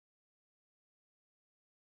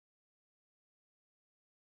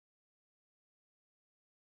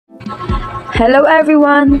Hello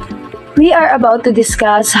everyone! We are about to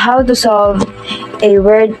discuss how to solve a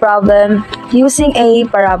word problem using a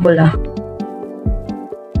parabola.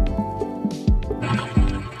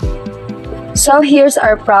 So here's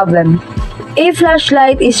our problem. A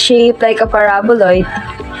flashlight is shaped like a paraboloid.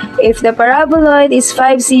 If the paraboloid is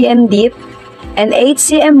 5 cm deep and 8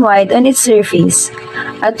 cm wide on its surface,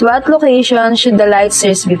 at what location should the light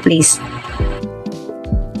source be placed?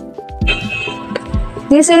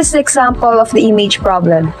 This is the example of the image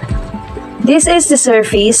problem. This is the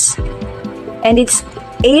surface and it's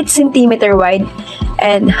 8 cm wide,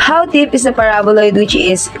 and how deep is the paraboloid, which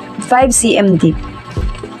is 5 cm deep.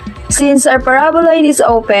 Since our paraboloid is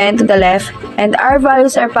open to the left and our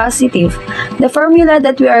values are positive, the formula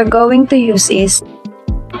that we are going to use is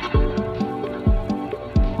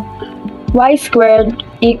y squared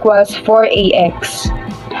equals 4ax.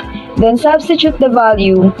 Then substitute the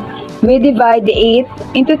value. We divide the 8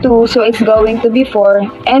 into 2, so it's going to be 4,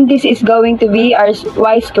 and this is going to be our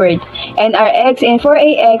y squared, and our x in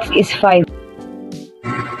 4ax is 5.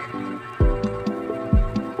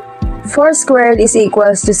 4 squared is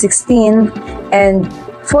equals to 16, and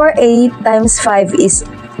 4a times 5 is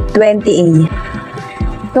 20a.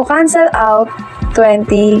 To cancel out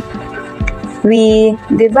 20, we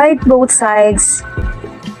divide both sides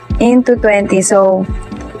into 20, so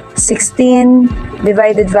 16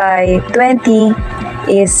 divided by 20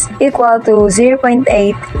 is equal to 0.8,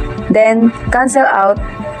 then cancel out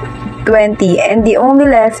 20, and the only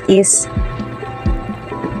left is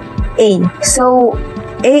a. So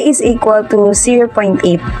a is equal to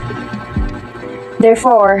 0.8.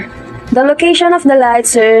 Therefore, the location of the light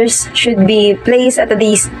source should be placed at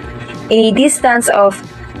least a distance of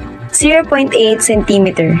 0.8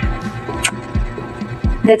 cm.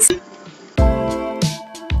 That's